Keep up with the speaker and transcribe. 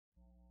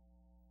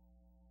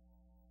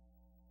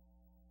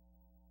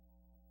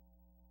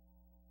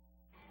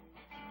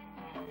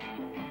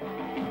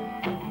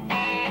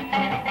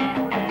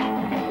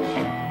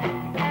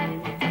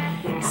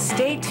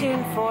Stay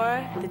tuned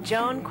for the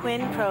Joan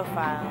Quinn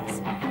Profiles.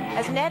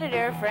 As an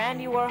editor for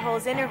Andy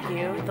Warhol's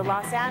Interview, the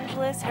Los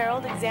Angeles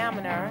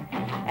Herald-Examiner,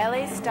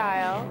 LA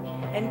Style,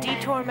 and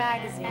Detour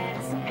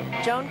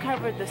magazines, Joan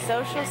covered the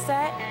social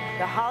set,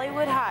 the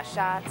Hollywood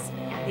hotshots,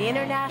 the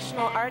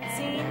international art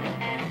scene,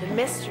 the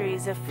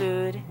mysteries of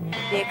food,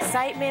 the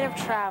excitement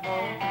of travel,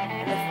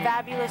 and the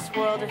fabulous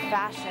world of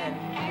fashion.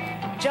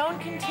 Joan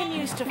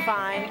continues to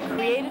find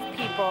creative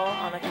people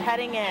on the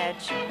cutting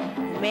edge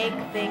who make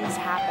things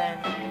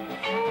happen.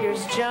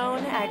 Here's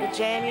Joan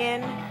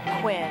Agajanian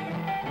Quinn.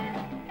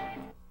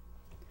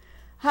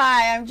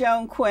 Hi, I'm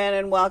Joan Quinn,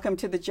 and welcome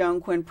to the Joan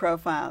Quinn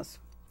Profiles.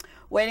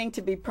 Waiting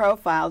to be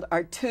profiled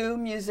are two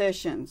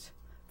musicians,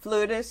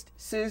 flutist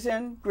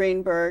Susan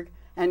Greenberg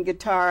and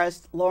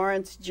guitarist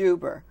Laurence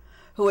Juber,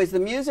 who is the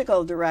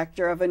musical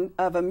director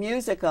of a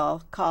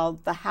musical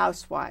called The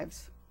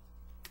Housewives.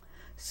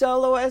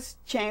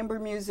 Soloist, chamber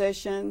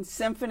musician,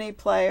 symphony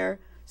player,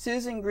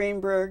 Susan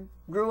Greenberg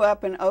grew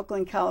up in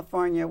Oakland,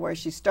 California, where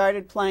she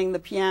started playing the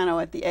piano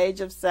at the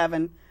age of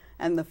 7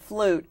 and the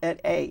flute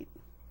at 8.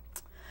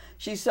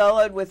 She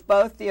soloed with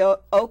both the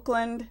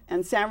Oakland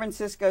and San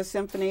Francisco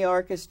Symphony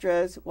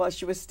Orchestras while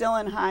she was still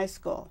in high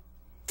school.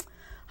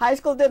 High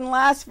school didn't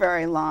last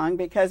very long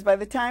because by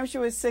the time she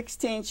was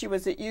 16, she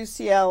was at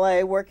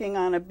UCLA working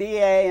on a BA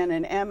and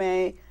an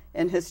MA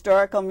in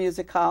historical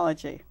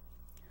musicology.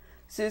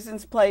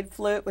 Susan's played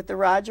flute with the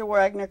Roger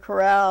Wagner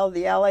Chorale,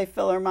 the LA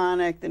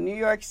Philharmonic, the New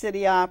York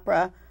City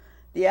Opera,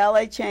 the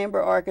LA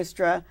Chamber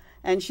Orchestra,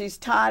 and she's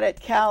taught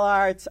at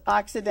CalArts,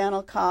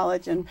 Occidental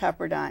College, and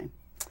Pepperdine.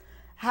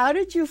 How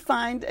did you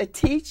find a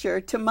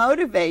teacher to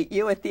motivate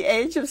you at the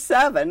age of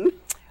 7?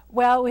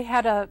 Well, we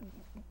had a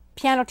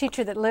piano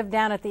teacher that lived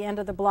down at the end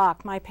of the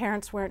block. My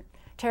parents weren't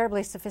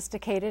terribly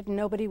sophisticated, and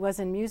nobody was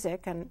in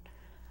music, and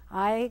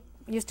I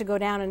used to go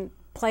down and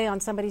play on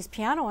somebody's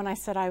piano, and I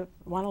said, I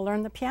want to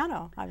learn the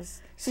piano. I was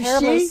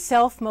terribly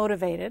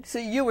self-motivated. So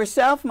you were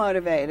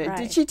self-motivated. Right.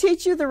 Did she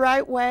teach you the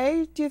right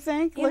way, do you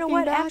think? You know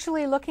what,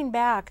 actually looking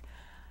back,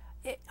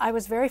 I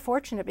was very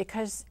fortunate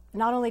because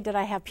not only did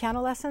I have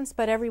piano lessons,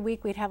 but every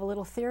week we'd have a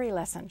little theory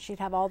lesson. She'd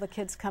have all the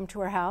kids come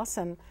to her house,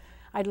 and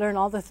I'd learn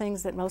all the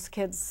things that most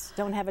kids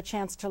don't have a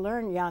chance to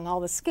learn young, all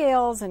the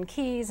scales and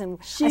keys. And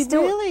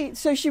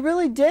so she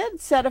really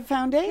did set a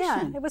foundation.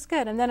 Yeah, it was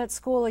good. And then at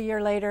school a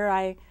year later,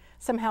 I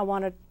somehow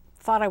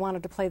thought I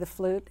wanted to play the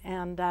flute,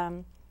 and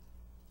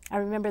I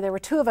remember there were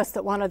two of us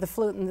that wanted the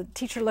flute, and the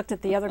teacher looked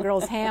at the other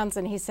girl's hands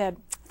and he said,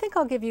 I think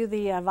I'll give you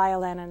the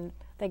violin, and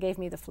they gave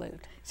me the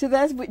flute. So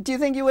do you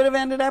think you would have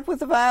ended up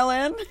with the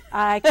violin?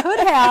 I could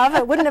have.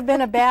 It wouldn't have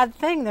been a bad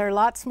thing. There are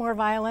lots more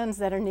violins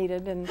that are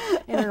needed in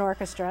an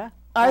orchestra.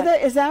 Are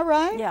there? Is that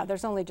right? Yeah,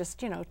 there's only just,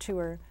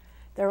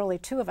 there are only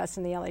 2 of us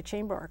in the LA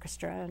Chamber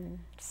Orchestra and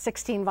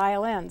 16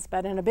 violins,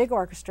 but in a big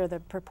orchestra the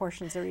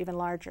proportions are even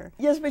larger.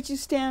 Yes, but you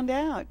stand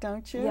out,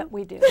 don't you? Yeah,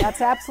 we do. That's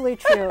absolutely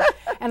true.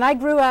 And I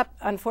grew up,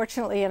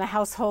 unfortunately, in a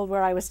household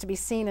where I was to be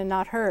seen and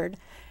not heard,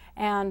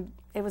 and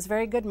it was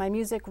very good. My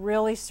music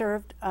really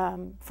served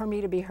for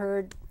me to be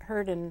heard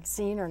and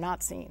seen or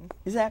not seen.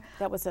 That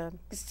was a...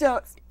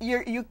 So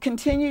you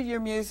continued your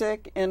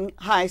music in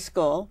high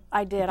school?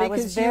 I did. I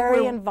was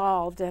very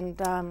involved,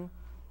 and...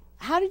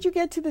 How did you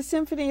get to the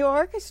symphony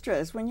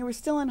orchestras when you were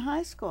still in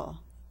high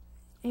school?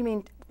 You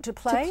mean to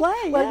play? To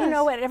play, well, yes. You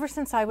know what, ever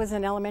since I was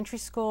in elementary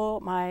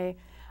school, I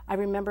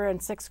remember in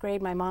 6th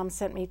grade my mom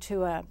sent me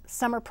to a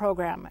summer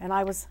program, and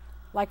I was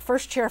like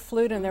first chair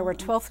flute, and there were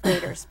 12th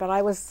graders, but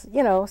I was,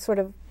 sort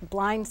of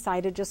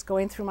blindsided just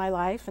going through my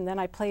life, and then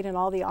I played in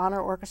all the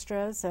honor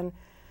orchestras, and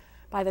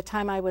by the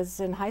time I was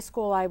in high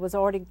school I was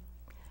already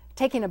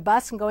taking a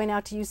bus and going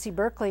out to UC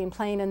Berkeley and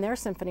playing in their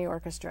symphony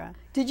orchestra.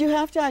 Did you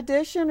have to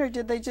audition, or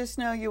did they just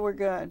know you were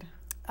good?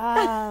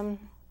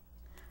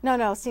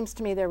 No, it seems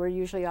to me there were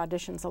usually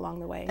auditions along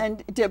the way.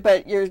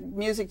 But your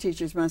music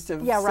teachers must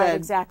have right,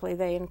 exactly.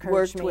 They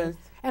encouraged me. With.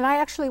 And I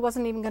actually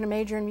wasn't even going to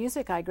major in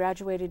music. I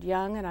graduated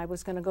young, and I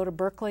was going to go to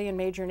Berkeley and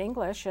major in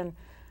English, and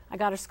I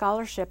got a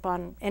scholarship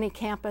on any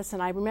campus,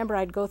 and I remember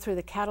I'd go through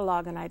the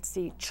catalog and I'd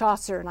see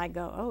Chaucer, and I'd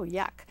go, oh,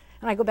 yuck.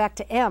 And I'd go back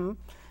to M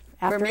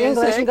after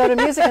English and go to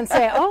music and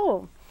say,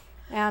 oh.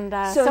 And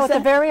so at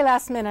the very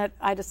last minute,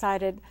 I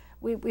decided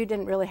we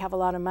didn't really have a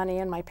lot of money,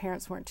 and my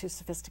parents weren't too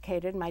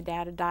sophisticated. My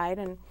dad had died,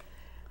 and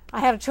I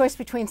had a choice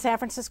between San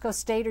Francisco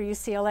State or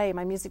UCLA.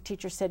 My music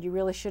teacher said, you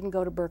really shouldn't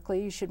go to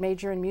Berkeley. You should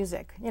major in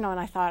music. And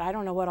I thought, I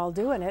don't know what I'll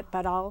do in it,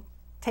 but I'll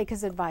take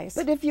his advice.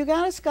 But if you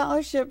got a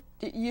scholarship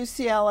at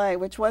UCLA,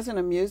 which wasn't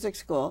a music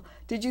school,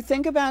 did you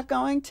think about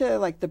going to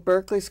like the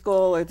Berkeley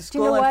School or the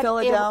school in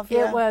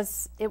Philadelphia?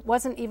 It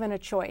wasn't even a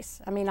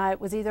choice. I mean, it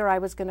was either I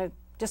was going to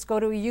just go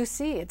to a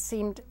UC. It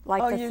seemed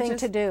like the thing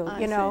to do.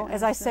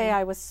 As I say,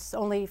 I was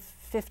only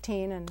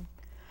 15, and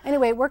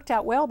anyway, it worked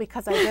out well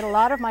because I did a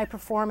lot of my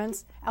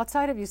performance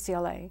outside of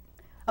UCLA.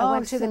 I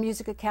went to the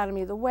Music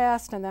Academy of the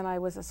West, and then I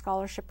was a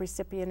scholarship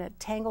recipient at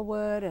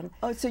Tanglewood, and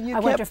I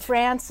went to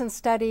France and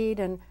studied,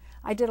 and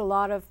I did a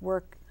lot of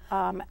work.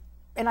 And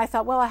I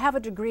thought, well, I have a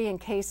degree in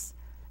case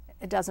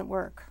it doesn't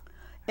work.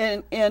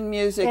 in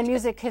music. In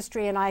music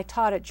history, and I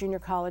taught at junior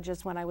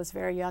colleges when I was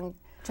very young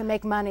to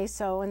make money.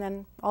 So, and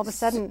then all of a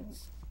sudden.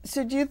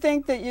 So do you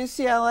think that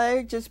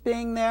UCLA, just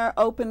being there,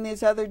 opened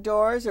these other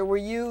doors, or were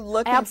you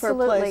looking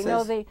Absolutely. for places?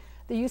 No, the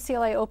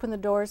UCLA opened the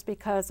doors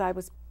because I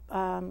was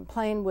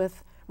playing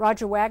with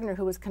Roger Wagner,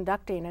 who was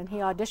conducting, and he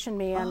auditioned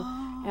me,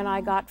 and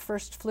I got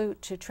first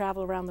flute to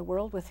travel around the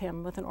world with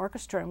him with an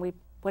orchestra, and we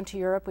went to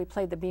Europe. We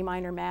played the B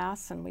minor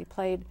Mass, and we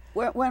played.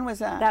 When was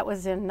that? That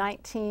was in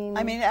 19.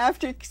 I mean,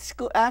 after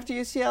school, after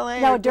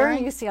UCLA. No, or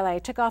during UCLA.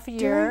 It took off a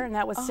year, and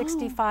that was Oh.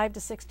 65 to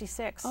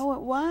 66. Oh,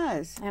 it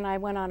was. And I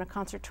went on a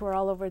concert tour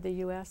all over the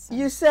U.S.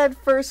 You said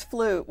first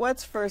flute.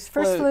 What's first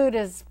flute? First flute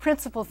is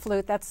principal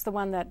flute. That's the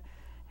one that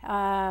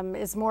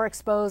is more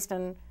exposed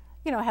and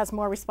has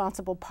more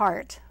responsible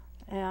part.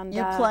 And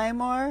you play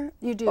more?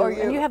 You do.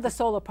 And you have the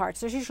solo parts.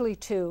 There's usually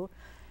two.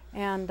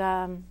 And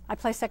I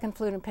play second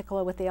flute and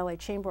piccolo with the LA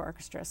Chamber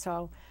Orchestra,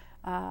 so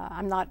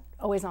I'm not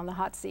always on the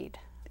hot seat.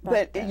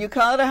 But you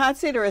call it a hot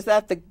seat, or is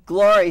that the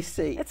glory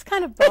seat? It's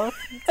kind of both.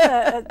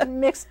 It's a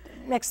mixed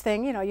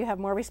thing. You have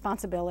more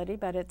responsibility,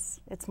 but it's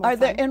more Are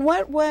there, fun. in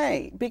what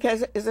way?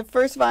 Because is it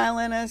first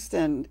violinist,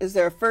 and is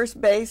there a first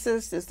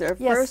bassist? Is there a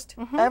Yes. first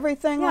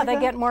everything Yeah, like they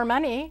that? get more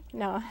money.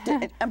 No.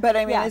 But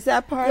I mean, is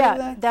that part of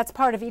that? That's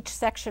part of each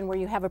section where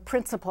you have a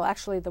principal.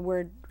 Actually, the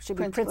word should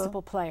be Principal.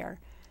 principal player.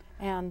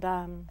 And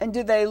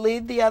do they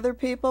lead the other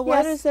people?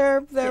 What Yes.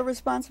 is their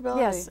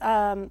responsibility? yes,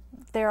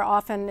 they're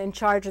often in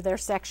charge of their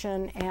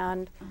section.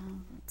 And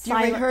Do you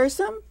rehearse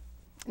them?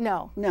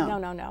 No.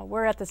 No.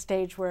 We're at the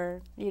stage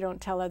where you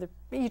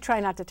try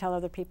not to tell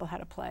other people how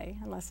to play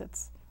unless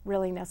it's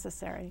really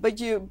necessary.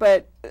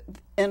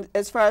 And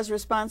as far as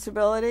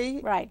responsibility,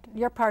 Right.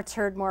 Your part's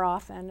heard more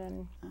often,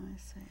 and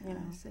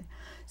I see.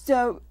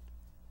 So,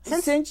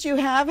 since you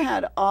have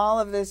had all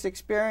of this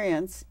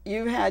experience,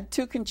 you've had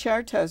 2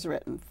 concertos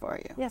written for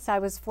you. yes, I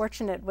was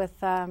fortunate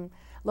with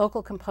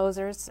local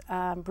composers,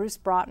 Bruce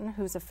Broughton,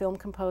 who's a film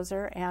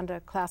composer and a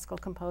classical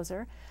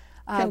composer.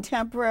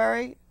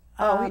 Contemporary.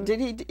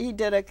 He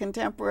did a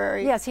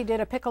contemporary. Yes, he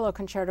did a piccolo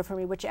concerto for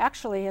me, which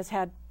actually has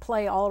had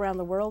play all around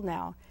the world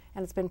now,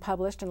 and it's been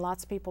published, and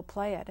lots of people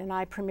play it. And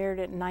I premiered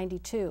it in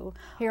 '92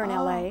 here in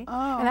LA.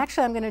 And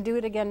actually, I'm going to do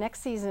it again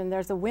next season.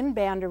 There's a wind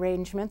band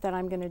arrangement that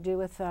I'm going to do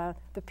with the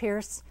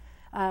Pierce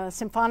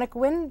Symphonic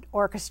Wind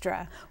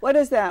Orchestra. What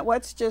is that?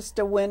 What's just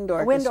a wind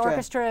orchestra? Wind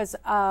orchestra is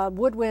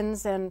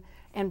woodwinds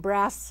and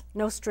brass,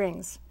 no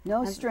strings.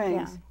 No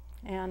strings. Yeah.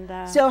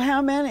 And so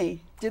how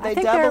many? Do they I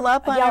think double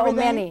up on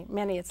everything?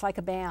 Many. It's like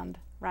a band,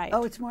 right?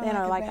 Oh, it's more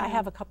like a I band.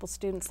 have a couple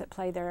students that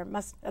play there.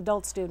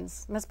 Adult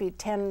students. Must be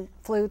 10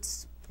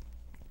 flutes,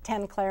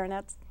 10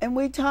 clarinets. And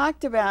we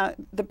talked about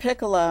the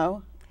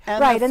piccolo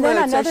and Right, the and flute.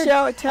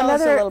 then Tell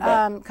us a little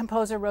bit.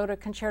 Composer wrote a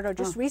concerto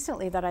just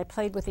recently that I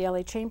played with the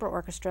LA Chamber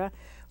Orchestra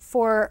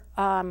for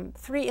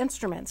 3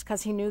 instruments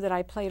because he knew that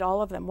I played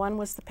all of them. One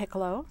was the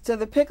piccolo. So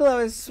the piccolo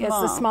is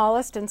small. It's the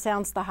smallest and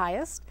sounds the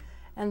highest.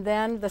 And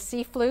then the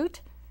C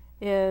flute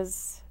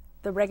is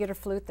the regular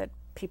flute that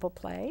people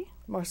play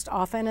most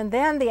often. And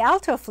then the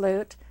alto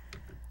flute.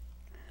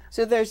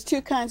 So there's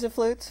 2 kinds of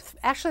flutes?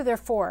 Actually, there are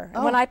 4.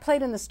 And when I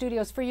played in the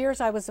studios, for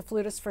years I was a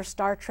flutist for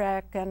Star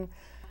Trek, and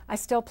I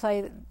still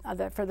play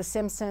for The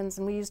Simpsons,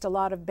 and we used a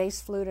lot of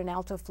bass flute and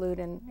alto flute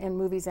in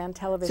movies and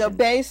television. So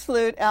bass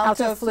flute,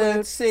 alto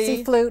flute,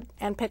 C flute,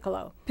 and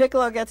piccolo.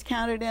 Piccolo gets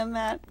counted in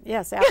that?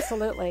 Yes,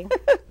 absolutely.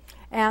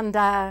 And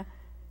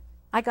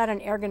I got an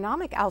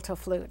ergonomic alto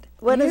flute.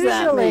 What does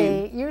that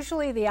mean?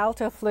 Usually the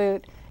alto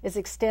flute is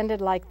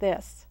extended like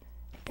this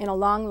in a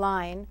long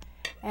line,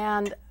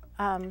 and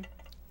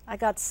I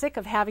got sick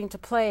of having to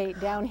play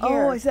down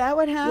here. Oh, is that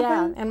what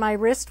happened? Yeah, and my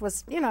wrist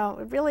was,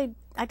 really,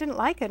 I didn't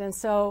like it, and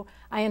so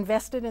I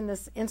invested in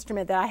this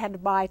instrument that I had to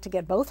buy to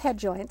get both head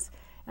joints,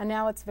 and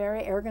now it's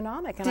very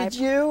ergonomic. And Did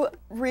you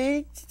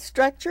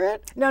restructure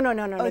it? No.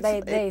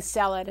 They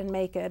sell it and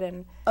make it,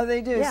 and oh,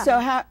 they do.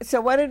 Yeah. So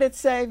what did it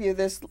save you?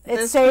 This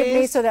saved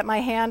me piece? so that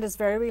my hand is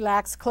very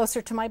relaxed,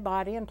 closer to my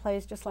body, and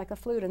plays just like a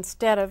flute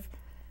instead of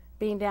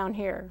being down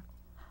here.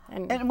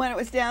 And when it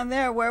was down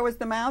there, where was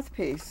the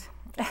mouthpiece?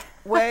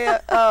 way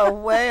up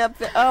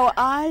there. Oh,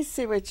 I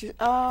see what you.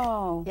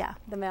 Oh. Yeah,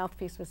 the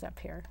mouthpiece was up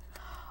here.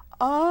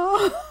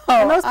 Oh.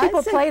 And most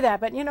people play that,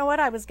 but you know what?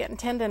 I was getting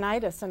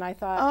tendinitis, and I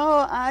thought.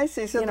 Oh, I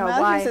see. So the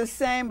mouthpiece is the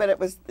same, but it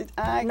was.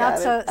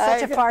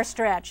 Such a far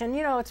stretch, and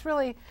it's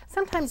really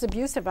sometimes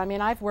abusive. I mean,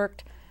 I've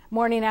worked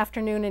morning,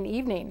 afternoon, and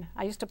evening.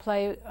 I used to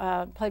played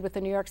with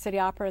the New York City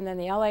Opera and then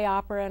the LA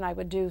Opera, and I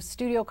would do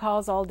studio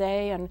calls all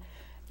day, and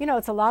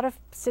it's a lot of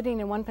sitting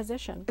in one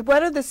position.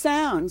 What are the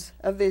sounds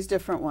of these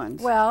different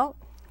ones? Well.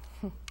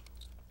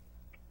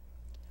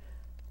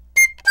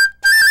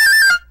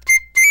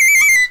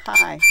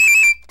 Hi.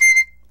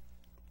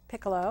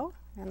 Piccolo,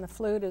 and the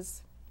flute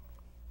is.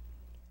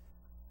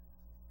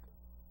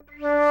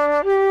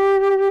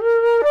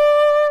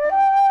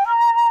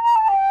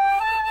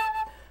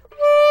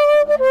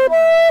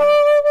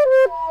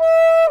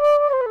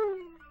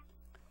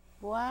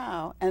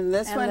 Wow, and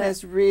this one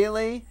is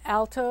really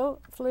alto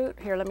flute.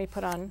 Here, let me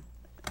put on.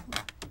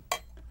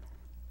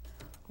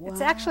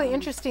 It's actually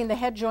interesting. The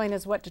head joint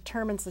is what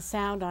determines the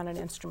sound on an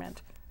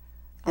instrument.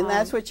 And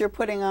that's what you're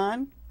putting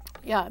on?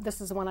 Yeah,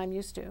 this is the one I'm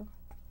used to.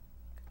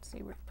 Let's see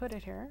where to put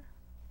it here.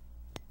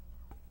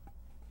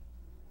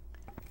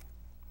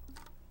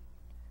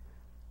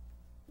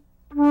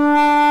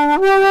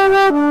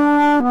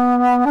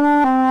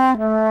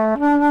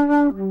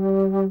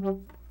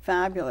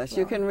 Fabulous.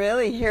 You can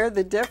really hear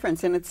the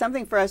difference, and it's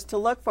something for us to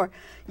look for.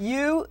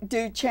 You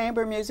do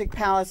Chamber Music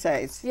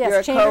Palisades. Yes, you're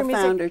a Chamber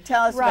co-founder. Music.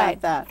 Tell us Right.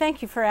 about that.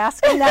 Thank you for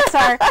asking. That's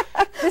our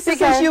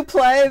Because you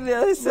play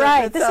this.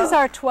 Right. This is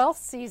our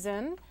 12th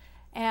season,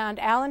 and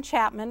Alan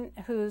Chapman,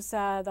 who's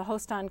the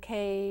host on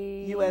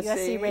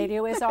KUSC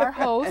Radio, is our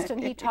host,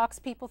 and he talks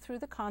people through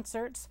the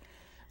concerts.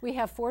 We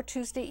have 4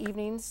 Tuesday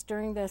evenings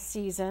during the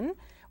season.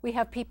 We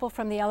have people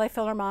from the LA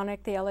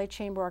Philharmonic, the LA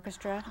Chamber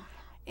Orchestra,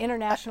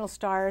 international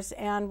stars,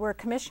 and we're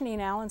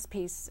commissioning Alan's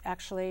piece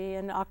actually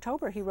in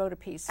October. He wrote a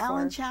piece.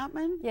 Alan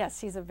Chapman?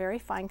 Yes, he's a very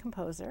fine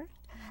composer.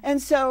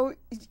 And so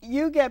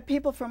you get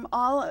people from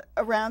all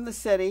around the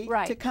city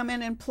Right. to come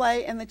in and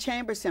play in the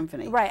Chamber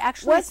Symphony. Right.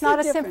 Actually, What's it's not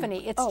the a difference?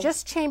 symphony. It's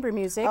just chamber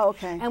music. Oh,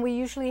 okay. And we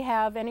usually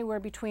have anywhere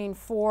between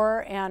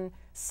 4 and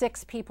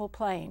 6 people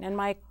playing. And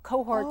my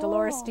cohort,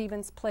 Dolores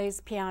Stevens,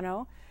 plays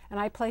piano, and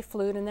I play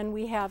flute. And then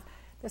we have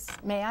this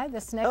next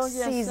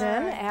yes,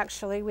 season, sorry.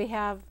 actually, we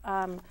have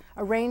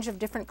a range of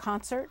different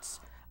concerts.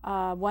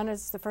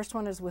 The first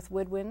one is with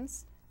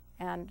woodwinds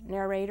and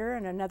narrator,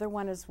 and another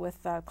one is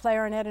with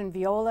clarinet and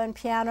viola and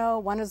piano.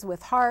 One is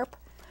with harp,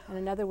 and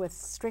another with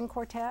string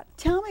quartet.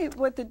 Tell me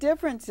what the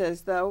difference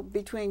is, though,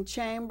 between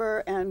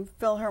chamber and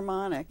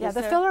Philharmonic. Yeah,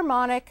 the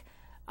Philharmonic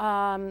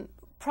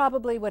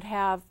probably would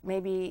have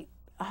maybe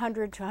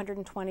 100 to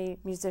 120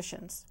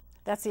 musicians.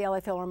 That's the LA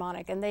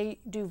Philharmonic, and they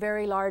do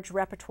very large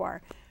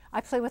repertoire. I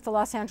play with the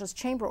Los Angeles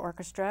Chamber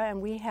Orchestra,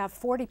 and we have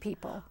 40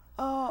 people.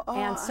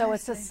 And so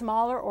it's a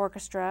smaller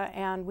orchestra,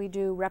 and we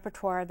do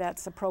repertoire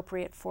that's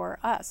appropriate for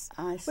us,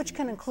 which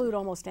can include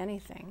almost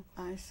anything.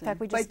 I see. In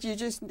fact, But you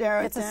just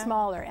narrow it down? It's a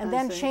smaller. And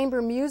then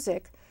chamber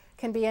music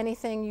can be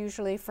anything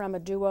usually from a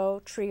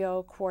duo,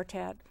 trio,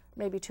 quartet,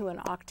 maybe to an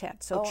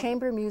octet. So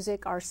chamber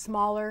music are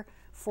smaller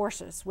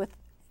forces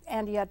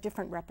and yet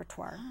different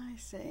repertoire. I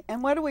see.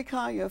 And what do we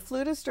call you, a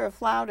flutist or a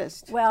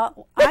flautist?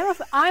 Well,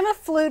 I'm a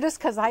flutist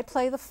because I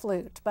play the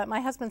flute, but my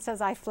husband says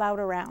I flout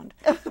around.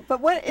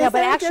 But what is but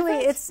there a actually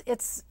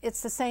difference?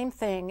 it's the same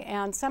thing,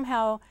 and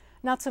somehow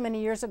not so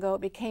many years ago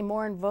it became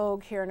more in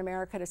vogue here in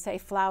America to say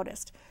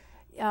flautist.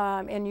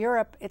 In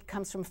Europe it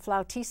comes from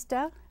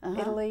flautista,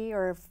 Italy,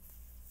 or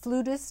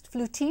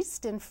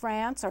flutiste in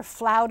France, or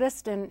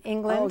flautist in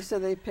England. Oh, so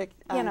they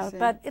picked,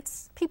 but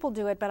people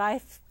do it, but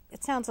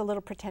it sounds a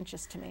little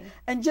pretentious to me.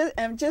 And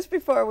just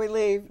before we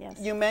leave, Yes.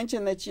 you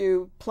mentioned that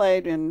you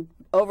played in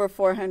over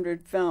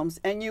 400 films,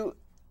 and you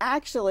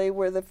actually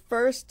were the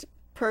first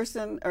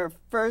person or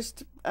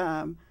first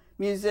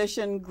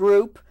musician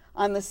group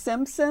on The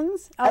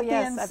Simpsons at the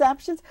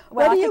Inceptions.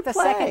 Well, what do I you think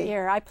play? the second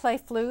year I play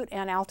flute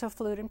and alto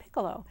flute and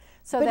piccolo.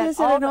 So But that is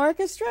it an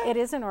orchestra? It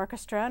is an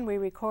orchestra, and we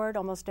record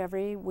almost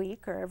every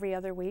week or every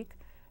other week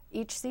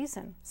each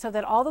season, so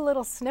that all the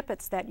little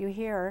snippets that you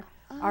hear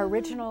are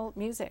original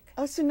music.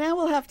 Oh, so now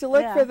we'll have to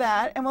look for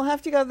that, and we'll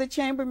have to go to the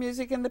Chamber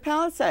Music in the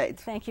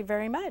Palisades. Thank you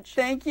very much.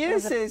 Thank you,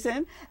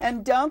 Susan.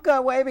 And don't go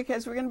away,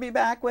 because we're going to be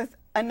back with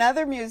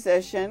another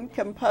musician,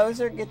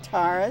 composer,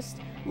 guitarist,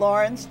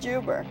 Laurence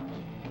Juber.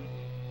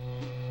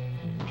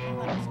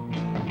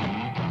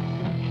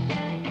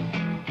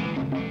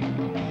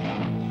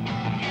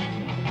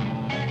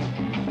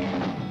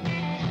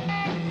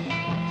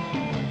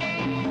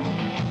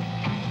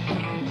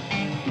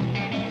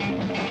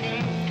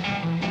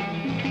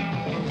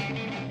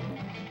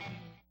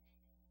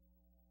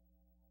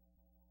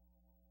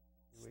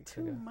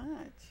 Too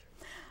much.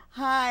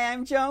 Hi,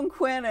 I'm Joan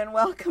Quinn, and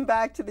welcome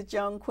back to the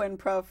Joan Quinn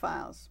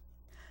Profiles.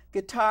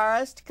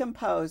 Guitarist,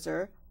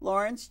 composer,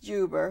 Laurence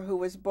Juber, who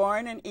was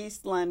born in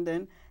East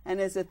London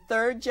and is a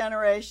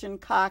third-generation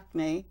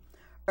Cockney,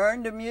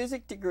 earned a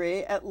music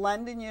degree at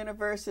London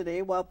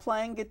University while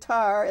playing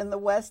guitar in the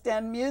West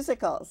End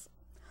musicals.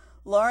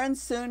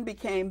 Laurence soon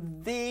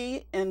became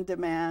the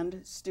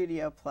in-demand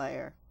studio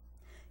player.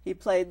 He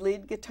played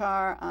lead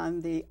guitar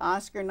on the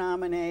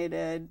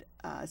Oscar-nominated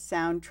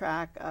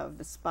soundtrack of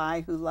The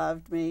Spy Who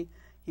Loved Me.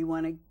 He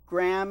won a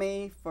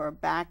Grammy for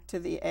Back to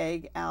the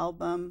Egg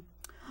album.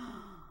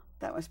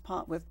 That was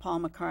with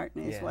Paul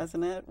McCartney's,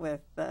 wasn't it?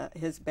 With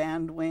his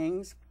band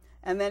Wings.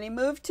 And then he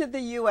moved to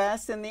the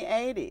U.S. in the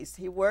 80s.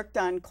 He worked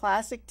on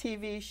classic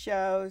TV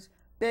shows,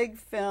 big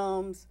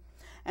films,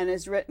 and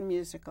has written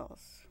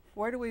musicals.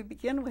 Where do we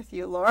begin with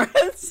you,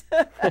 Laurence?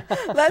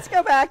 Let's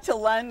go back to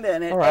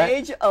London at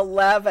age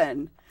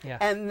 11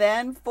 and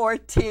then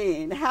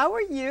 14. How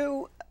are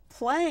you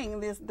playing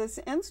this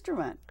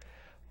instrument?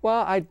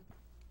 Well, I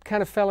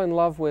kind of fell in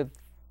love with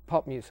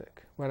pop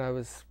music when I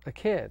was a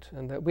kid.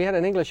 And we had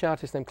an English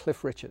artist named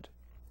Cliff Richard,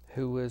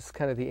 who was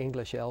kind of the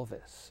English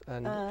Elvis.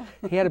 And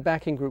he had a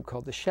backing group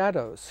called The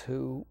Shadows,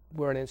 who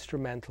were an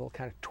instrumental,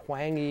 kind of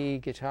twangy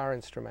guitar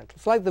instrumental.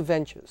 It's like the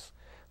Ventures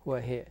were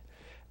here.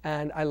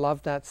 And I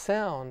loved that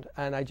sound,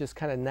 and I just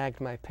kind of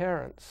nagged my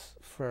parents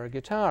for a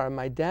guitar. And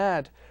my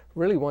dad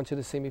really wanted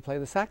to see me play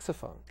the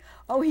saxophone.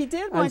 Oh, he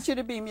did want you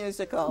to be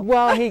musical.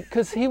 Well,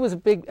 because he was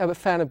a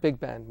fan of big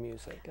band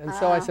music. And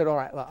so I said, all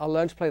right, I'll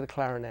learn to play the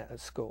clarinet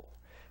at school.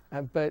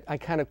 But I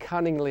kind of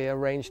cunningly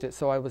arranged it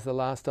so I was the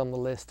last on the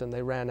list and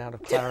they ran out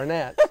of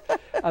clarinets.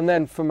 And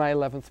then for my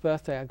 11th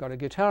birthday, I got a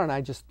guitar, and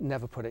I just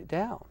never put it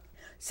down.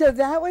 So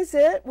that was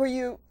it? Were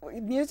you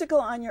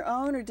musical on your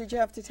own, or did you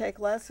have to take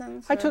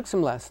lessons? I took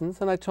some lessons,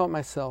 and I taught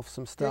myself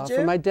some stuff. Did you?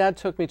 And my dad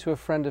took me to a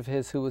friend of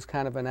his who was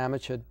kind of an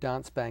amateur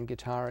dance band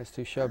guitarist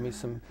who showed me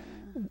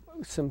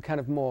some kind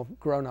of more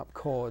grown-up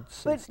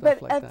chords and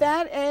stuff like that. But at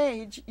that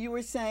age, you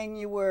were saying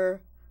you were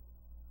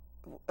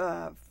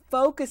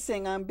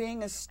focusing on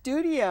being a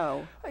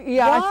studio.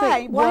 Yeah,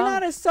 Why? Why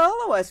not a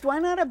soloist? Why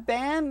not a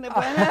band?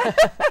 Why not?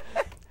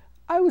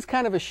 I was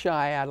kind of a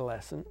shy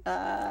adolescent,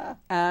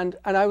 and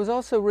I was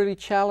also really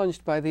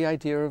challenged by the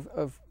idea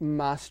of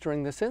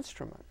mastering this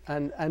instrument.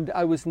 And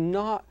I was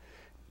not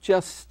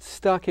just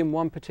stuck in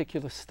one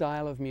particular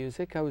style of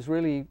music. I was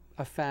really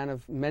a fan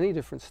of many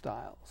different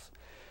styles,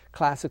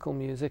 classical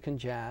music and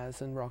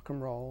jazz and rock and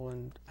roll,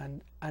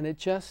 and it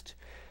just,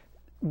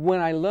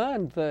 when I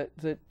learned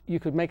that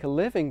you could make a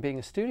living being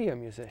a studio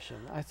musician,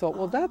 I thought,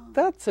 well,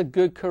 that's a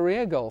good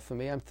career goal for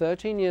me. I'm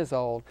 13 years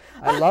old.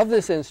 I love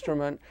this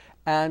instrument,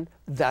 and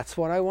that's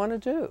what I want to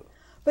do.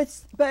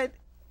 But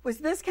was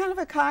this kind of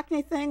a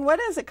Cockney thing? What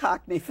is a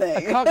Cockney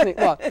thing? A Cockney,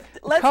 well,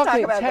 let's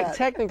Cockney, talk about that.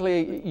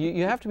 Technically,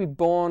 you have to be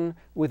born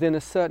within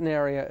a certain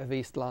area of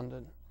East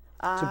London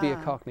to be a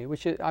Cockney,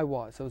 which I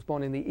was. I was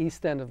born in the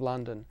East End of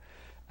London,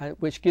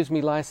 which gives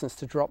me license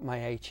to drop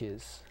my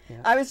H's.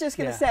 Yeah. I was just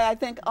going to say, I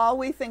think all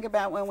we think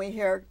about when we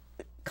hear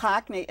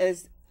Cockney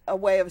is a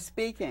way of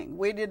speaking.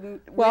 We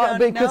don't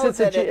because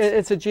know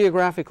it's a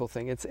geographical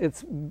thing.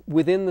 It's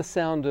within the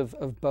sound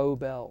of Bow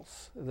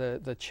bells,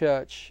 the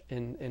church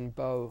in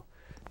Bow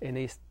in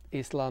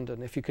East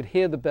London. If you could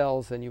hear the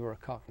bells, then you were a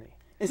Cockney.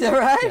 Is that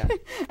right?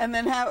 Yeah. And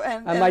then how?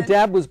 And my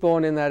dad was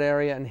born in that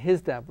area, and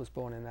his dad was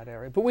born in that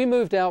area. But we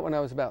moved out when I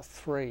was about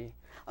 3.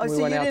 Oh,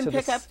 so you didn't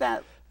pick up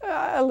that?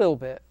 A little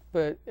bit,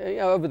 but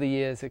over the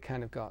years it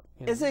kind of got.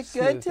 Is it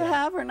good to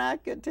have or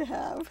not good to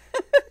have?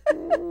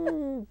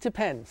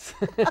 Depends.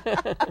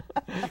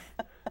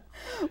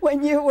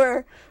 When you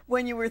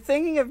were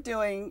thinking of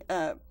doing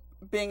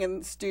being in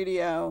the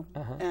studio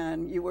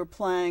and you were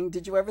playing,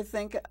 did you ever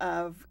think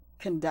of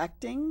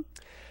conducting?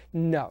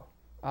 No.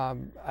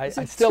 I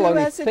still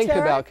only think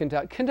about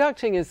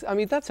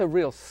conducting. That's a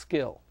real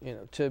skill,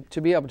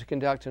 to be able to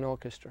conduct an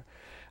orchestra.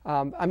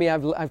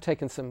 I've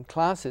taken some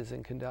classes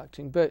in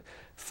conducting, but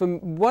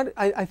from what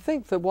I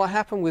think that what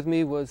happened with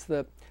me was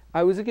that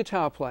I was a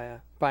guitar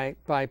player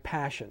by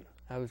passion.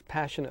 I was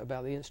passionate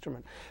about the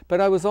instrument,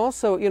 but I was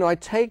also,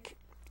 I'd take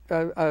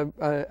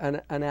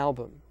an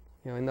album,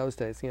 in those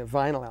days,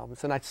 vinyl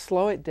albums, and I'd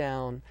slow it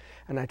down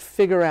and I'd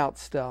figure out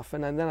stuff,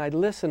 and then I'd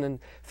listen and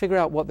figure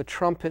out what the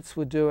trumpets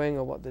were doing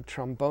or what the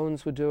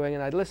trombones were doing,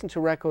 and I'd listen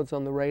to records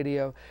on the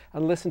radio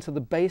and listen to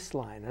the bass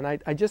line, and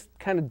I just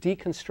kind of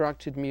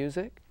deconstructed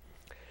music.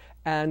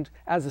 And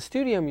as a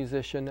studio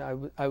musician,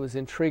 I was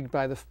intrigued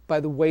by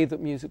the way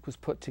that music was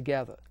put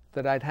together,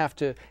 that I'd have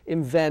to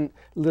invent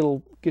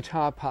little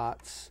guitar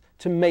parts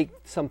to make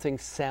something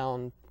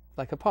sound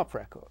like a pop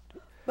record.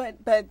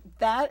 But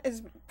that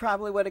is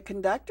probably what a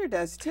conductor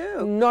does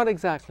too. Not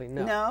exactly,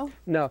 no. No?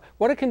 No.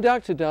 What a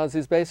conductor does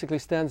is basically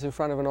stands in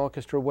front of an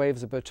orchestra,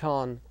 waves a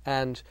baton,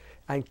 and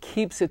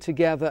keeps it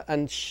together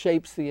and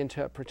shapes the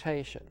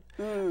interpretation.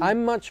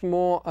 I'm much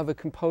more of a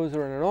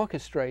composer and an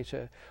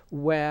orchestrator,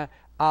 where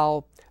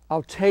I'll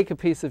take a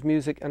piece of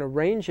music and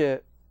arrange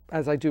it,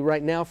 as I do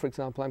right now. For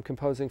example, I'm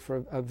composing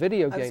for a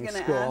video game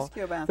score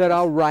that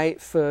I'll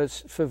write for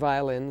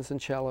violins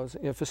and cellos,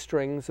 for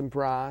strings and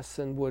brass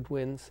and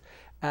woodwinds.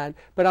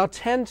 But I'll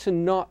tend to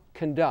not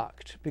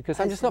conduct because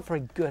I'm just not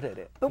very good at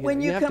it. But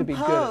when you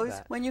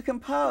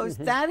compose,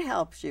 that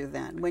helps you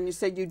then. When you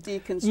said you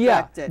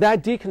deconstruct it.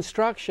 That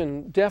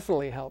deconstruction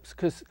definitely helps,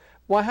 because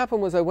what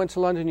happened was I went to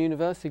London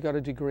University, got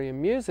a degree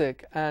in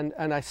music, and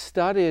I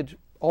studied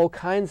all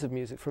kinds of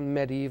music from the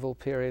medieval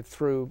period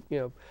through,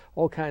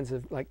 all kinds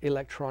of like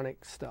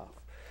electronic stuff.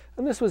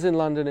 And this was in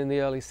London in the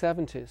early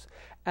 70s.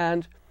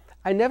 And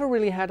I never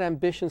really had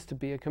ambitions to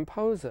be a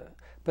composer.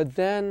 But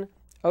then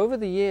over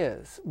the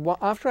years,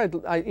 after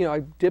I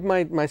did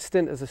my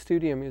stint as a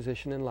studio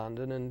musician in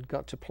London and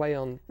got to play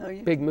on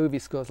big movie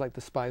scores like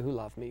The Spy Who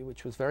Loved Me,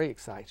 which was very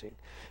exciting,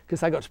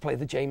 because I got to play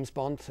the James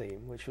Bond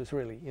theme, which was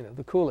really,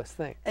 the coolest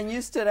thing. And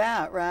you stood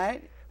out,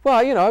 right? Well,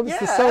 I was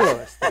the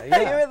soloist there,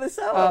 yeah. You were the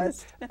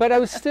soloist. But I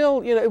was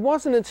still, it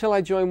wasn't until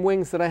I joined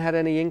Wings that I had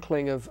any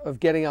inkling of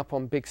getting up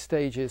on big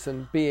stages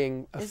and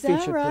being a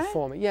featured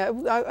performer. Yeah,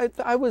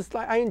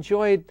 I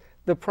enjoyed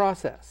the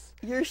process.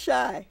 You're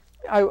shy.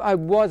 I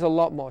was a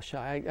lot more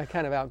shy. I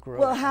kind of outgrew it.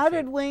 Well, how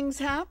did Wings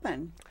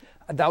happen?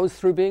 That was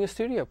through being a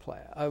studio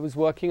player. I was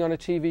working on a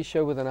TV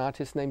show with an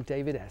artist named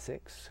David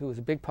Essex, who was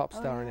a big pop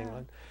star in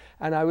England.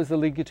 And I was the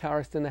lead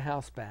guitarist in the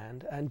house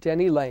band. And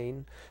Denny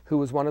Lane, who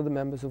was one of the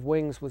members of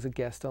Wings, was a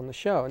guest on the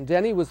show. And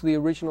Denny was the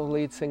original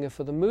lead singer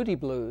for the Moody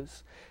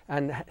Blues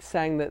and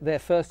sang their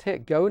first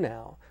hit, Go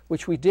Now,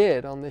 which we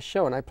did on this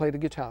show. And I played a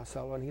guitar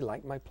solo, and he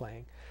liked my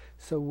playing.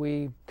 So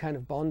we kind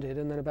of bonded.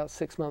 And then about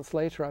 6 months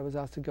later, I was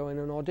asked to go in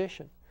and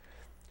audition,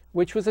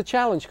 which was a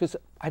challenge because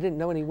I didn't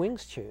know any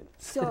Wings tunes.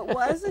 So it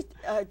was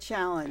a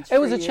challenge. It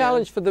was a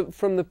challenge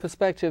from the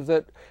perspective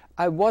that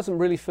I wasn't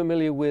really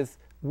familiar with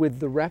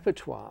the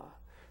repertoire.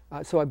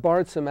 So I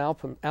borrowed some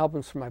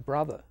albums from my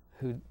brother,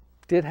 who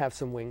did have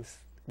some Wings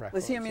records.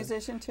 Was he a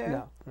musician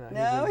too?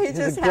 No, he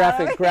just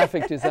had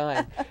graphic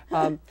design.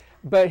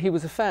 But he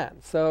was a fan,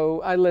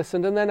 so I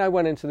listened, and then I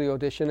went into the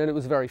audition, and it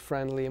was very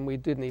friendly, and we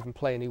didn't even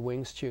play any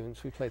Wings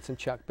tunes. We played some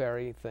Chuck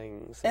Berry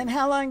things. And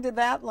how long did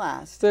that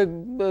last?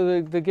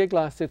 The gig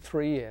lasted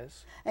 3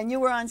 years. And you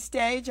were on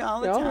stage all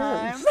the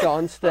time? Yeah,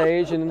 on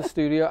stage and in the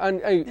studio.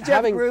 And, did you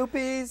have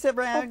groupies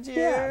around you?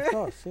 Yeah, of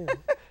course, yeah.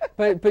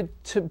 But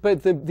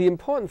the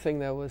important thing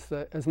there was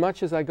that as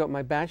much as I got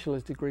my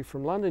bachelor's degree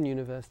from London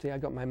University, I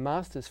got my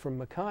master's from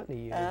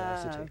Macartney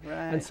University.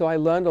 Right. And so I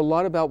learned a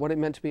lot about what it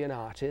meant to be an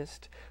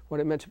artist, what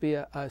it meant to be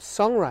a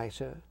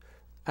songwriter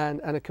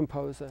and a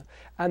composer.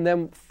 And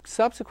then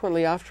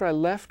subsequently, after I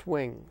left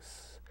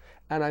Wings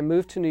and I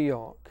moved to New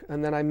York,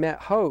 and then I met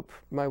Hope,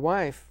 my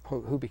wife,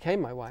 who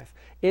became my wife,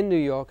 in New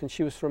York, and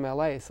she was from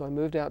LA, so I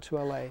moved out to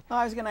LA. Oh,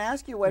 I was going to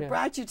ask you, what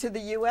brought you to the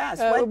U.S.?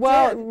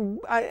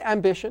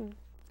 Ambition.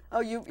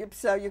 Oh,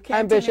 so you came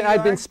Ambition. to New York?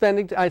 I'd been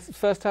spending.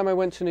 First time I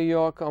went to New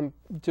York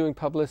doing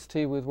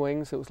publicity with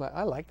Wings, it was like,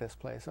 I like this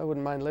place. I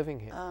wouldn't mind living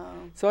here. Oh.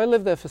 So I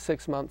lived there for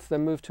 6 months,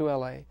 then moved to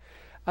LA,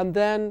 and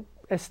then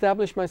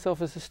established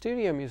myself as a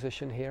studio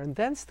musician here, and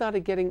then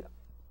started getting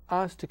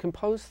asked to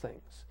compose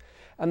things.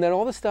 And then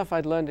all the stuff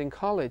I'd learned in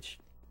college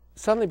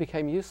suddenly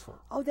became useful.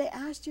 Oh, they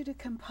asked you to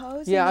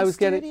compose in the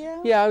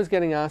studio? I was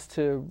getting asked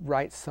to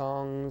write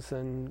songs,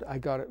 and I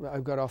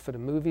got offered a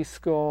movie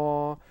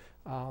score.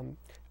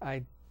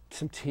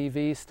 Some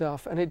TV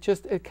stuff, and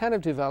it kind of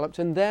developed.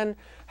 And then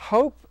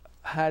Hope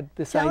had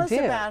this idea. Tell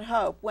us about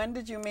Hope. When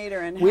did you meet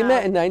her, and we how?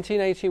 met in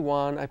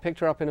 1981. I picked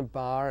her up in a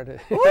bar.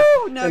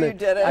 Ooh, no, you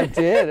didn't. I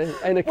did,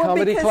 in a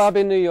comedy club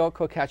in New York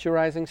called Catch a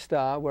Rising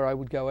Star, where I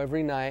would go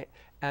every night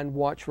and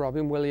watch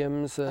Robin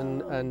Williams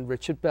and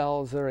Richard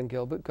Belzer and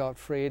Gilbert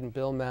Gottfried and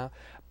Bill Maher.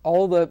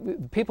 All the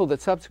people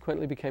that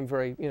subsequently became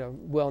very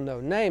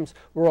well-known names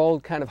were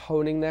all kind of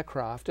honing their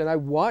craft, and I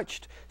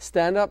watched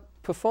stand-up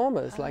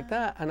performers like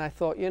that, and I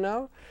thought,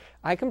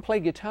 I can play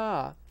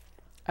guitar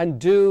and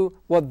do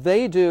what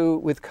they do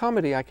with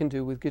comedy, I can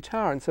do with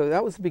guitar. And so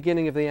that was the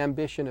beginning of the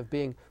ambition of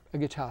being a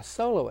guitar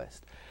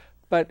soloist.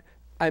 But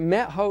I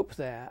met Hope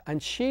there,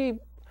 and she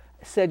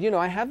said,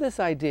 I have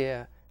this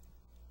idea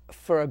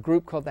for a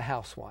group called the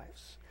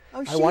Housewives.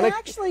 Oh, she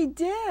actually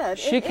did.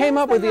 She came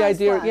up with the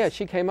idea. Yeah,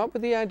 she came up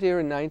with the idea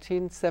in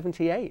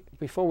 1978,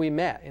 before we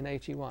met in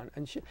 '81.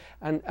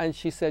 And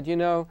she said,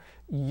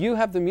 you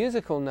have the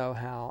musical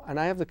know-how, and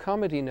I have the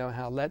comedy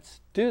know-how.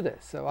 Let's do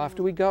this. So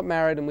after we got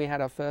married and we had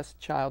our first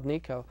child,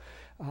 Nico,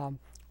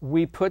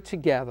 we put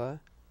together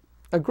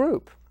a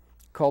group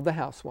called the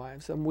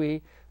Housewives, and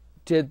we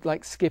did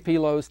like Skippy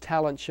Lowe's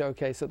talent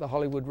showcase at the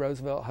Hollywood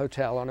Roosevelt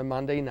Hotel on a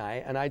Monday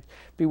night, and I'd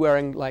be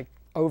wearing like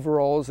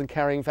overalls and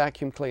carrying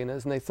vacuum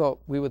cleaners, and they thought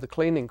we were the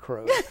cleaning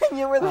crew.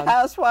 You were the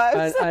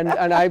Housewives. And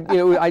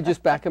I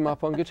just back them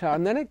up on guitar.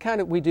 And then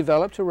we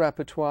developed a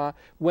repertoire,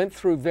 went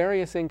through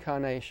various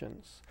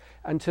incarnations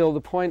until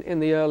the point in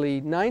the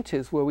early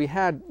 90s where we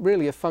had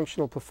really a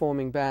functional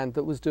performing band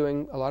that was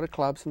doing a lot of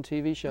clubs and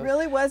TV shows.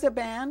 Really was a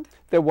band?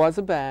 There was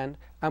a band,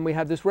 and we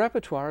had this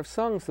repertoire of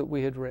songs that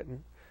we had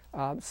written,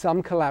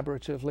 some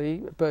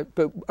collaboratively, but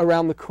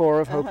around the core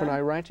of Hope and I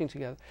writing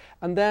together.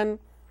 And then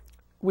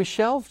we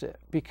shelved it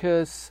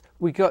because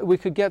we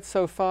could get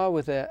so far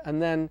with it, and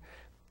then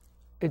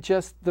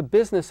the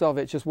business of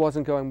it just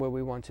wasn't going where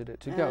we wanted it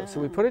to go.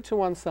 So we put it to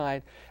one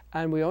side,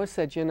 and we always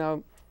said,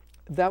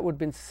 that would have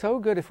been so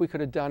good if we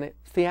could have done it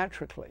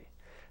theatrically.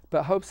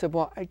 But Hope said,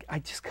 well, I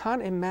just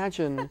can't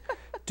imagine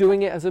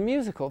doing it as a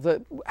musical.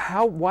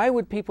 Why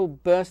would people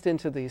burst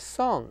into these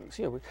songs?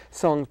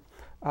 Songs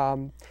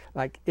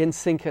like In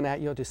Sync and At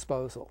Your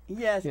Disposal.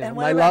 Yes, and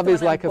my love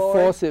is like a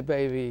faucet,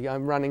 baby.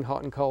 I'm running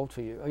hot and cold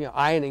for you.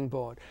 Ironing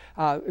board.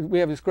 We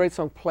have this great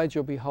song, Pledge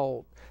or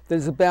Behold.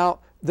 There's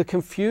about the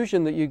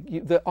confusion that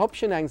the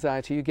option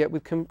anxiety you get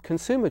with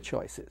consumer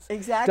choices.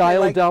 Exactly.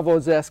 Dial, Dove or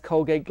Zest,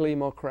 Colgate,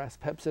 Gleam or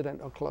Crest,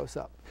 Pepsodent or Close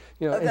Up.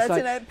 That's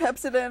like,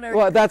 Pepsodent or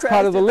well, that's Crest,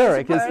 part of the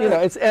lyric.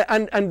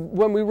 And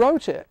when we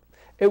wrote it,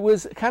 it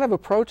was kind of a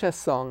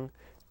protest song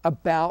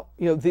about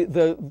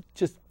the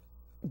just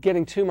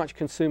getting too much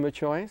consumer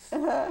choice.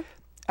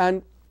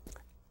 And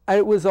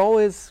it was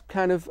always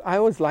I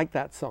always liked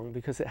that song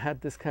because it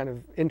had this kind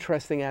of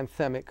interesting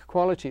anthemic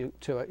quality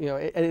to it.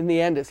 And in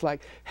the end, it's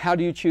like, how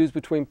do you choose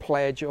between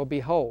Pledge or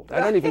Behold? I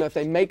don't even know if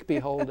they make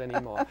Behold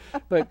anymore.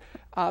 But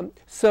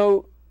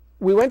so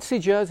we went to see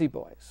Jersey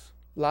Boys,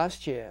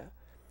 last year,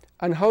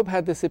 and Hope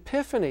had this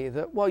epiphany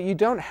that, well, you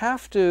don't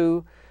have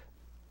to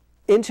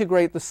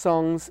integrate the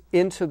songs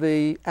into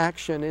the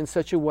action in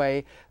such a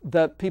way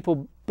that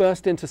people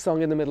burst into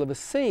song in the middle of a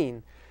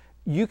scene.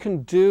 You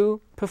can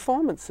do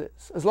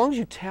performances as long as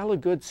you tell a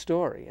good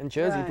story, and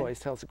Jersey Boys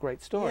tells a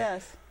great story.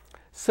 Yes.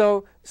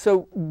 So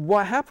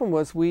what happened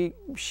was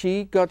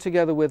she got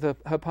together with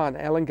her partner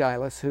Ellen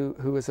Geilis,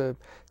 who is a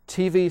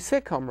TV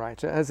sitcom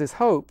writer, as is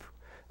Hope.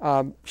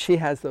 She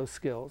has those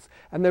skills,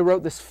 and they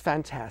wrote this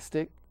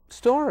fantastic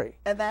story.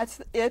 And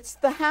it's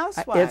the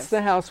Housewives. It's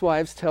the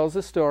Housewives tells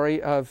the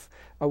story of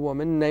a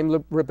woman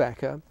named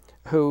Rebecca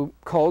who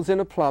calls in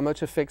a plumber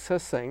to fix her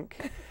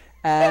sink,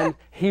 and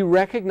he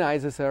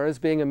recognizes her as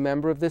being a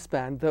member of this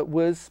band that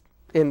was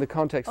in the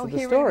context of the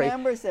story. He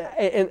remembers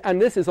it.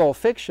 And this is all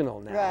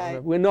fictional now.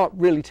 Right. We're not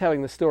really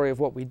telling the story of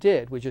what we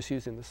did. We're just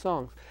using the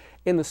songs.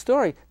 In the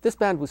story, this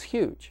band was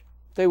huge.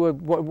 They were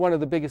one of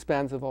the biggest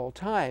bands of all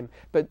time.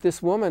 But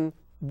this woman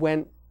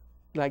just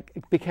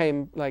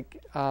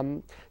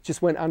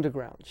went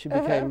underground. She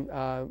became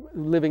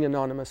living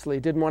anonymously,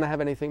 didn't want to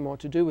have anything more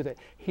to do with it.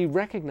 He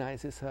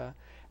recognizes her,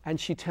 and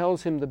she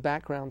tells him the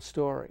background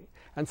story.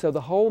 And so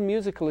the whole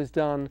musical is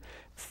done.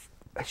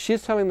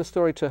 She's telling the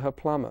story to her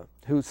plumber,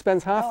 who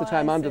spends half the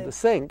time under the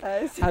sink,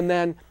 and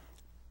then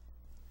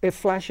it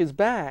flashes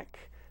back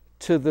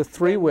to the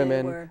three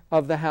women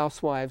of the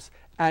Housewives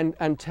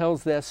and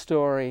tells their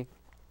story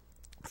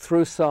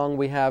through song.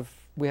 We have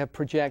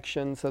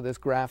projections, so there's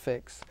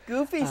graphics.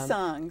 Goofy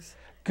songs.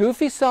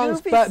 Goofy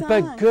songs,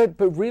 but good,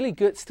 but really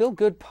good, still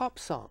good pop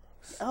songs.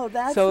 Oh,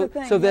 that's the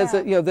thing. So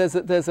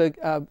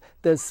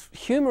there's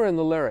humor in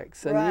the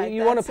lyrics, and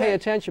you want to pay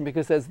attention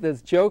because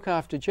there's joke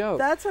after joke.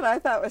 That's what I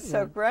thought was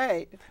so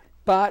great.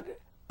 But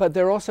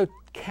they're also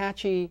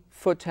catchy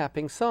foot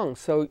tapping songs,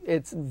 so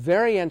it's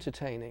very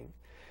entertaining.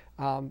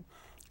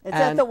 It's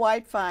at the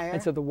Whitefire.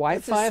 It's at the Whitefire Theater.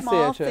 It's a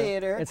small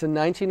theater. It's a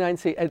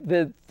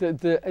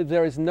 99-seat.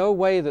 There is no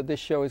way that this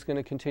show is going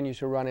to continue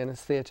to run in a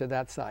theater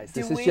that size.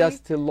 This is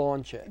just to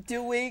launch it.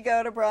 Do we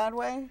go to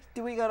Broadway?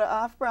 Do we go to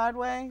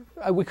off-Broadway?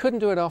 We couldn't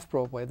do it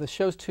off-Broadway. The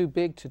show's too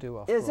big to do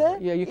off-Broadway. Is it?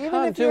 Yeah, you Even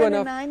can't if do you're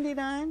enough. in a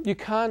 99? You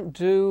can't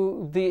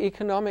do the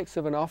economics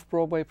of an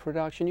off-Broadway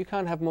production. You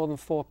can't have more than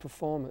 4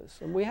 performers.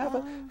 And we have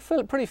a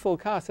pretty full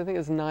cast. I think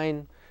there's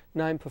nine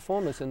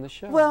performers in the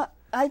show. Well,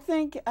 I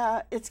think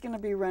it's going to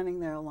be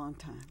running there a long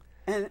time.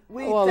 And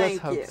we let's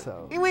thank hope you.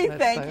 so. We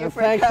thank you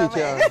for coming. coming. Thank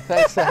you, Joan.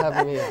 Thanks for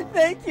having me on.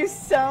 Thank you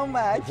so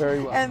much.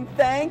 Very well. And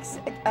thanks.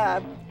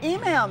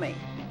 Email me,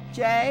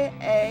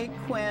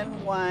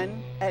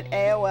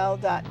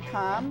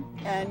 jaquinn1@aol.com,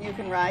 and you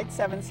can write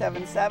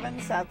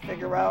 777 South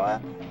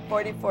Figueroa,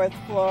 44th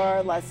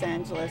floor, Los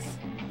Angeles,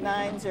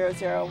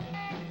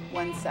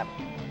 90017.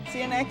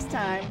 See you next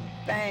time.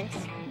 Thanks.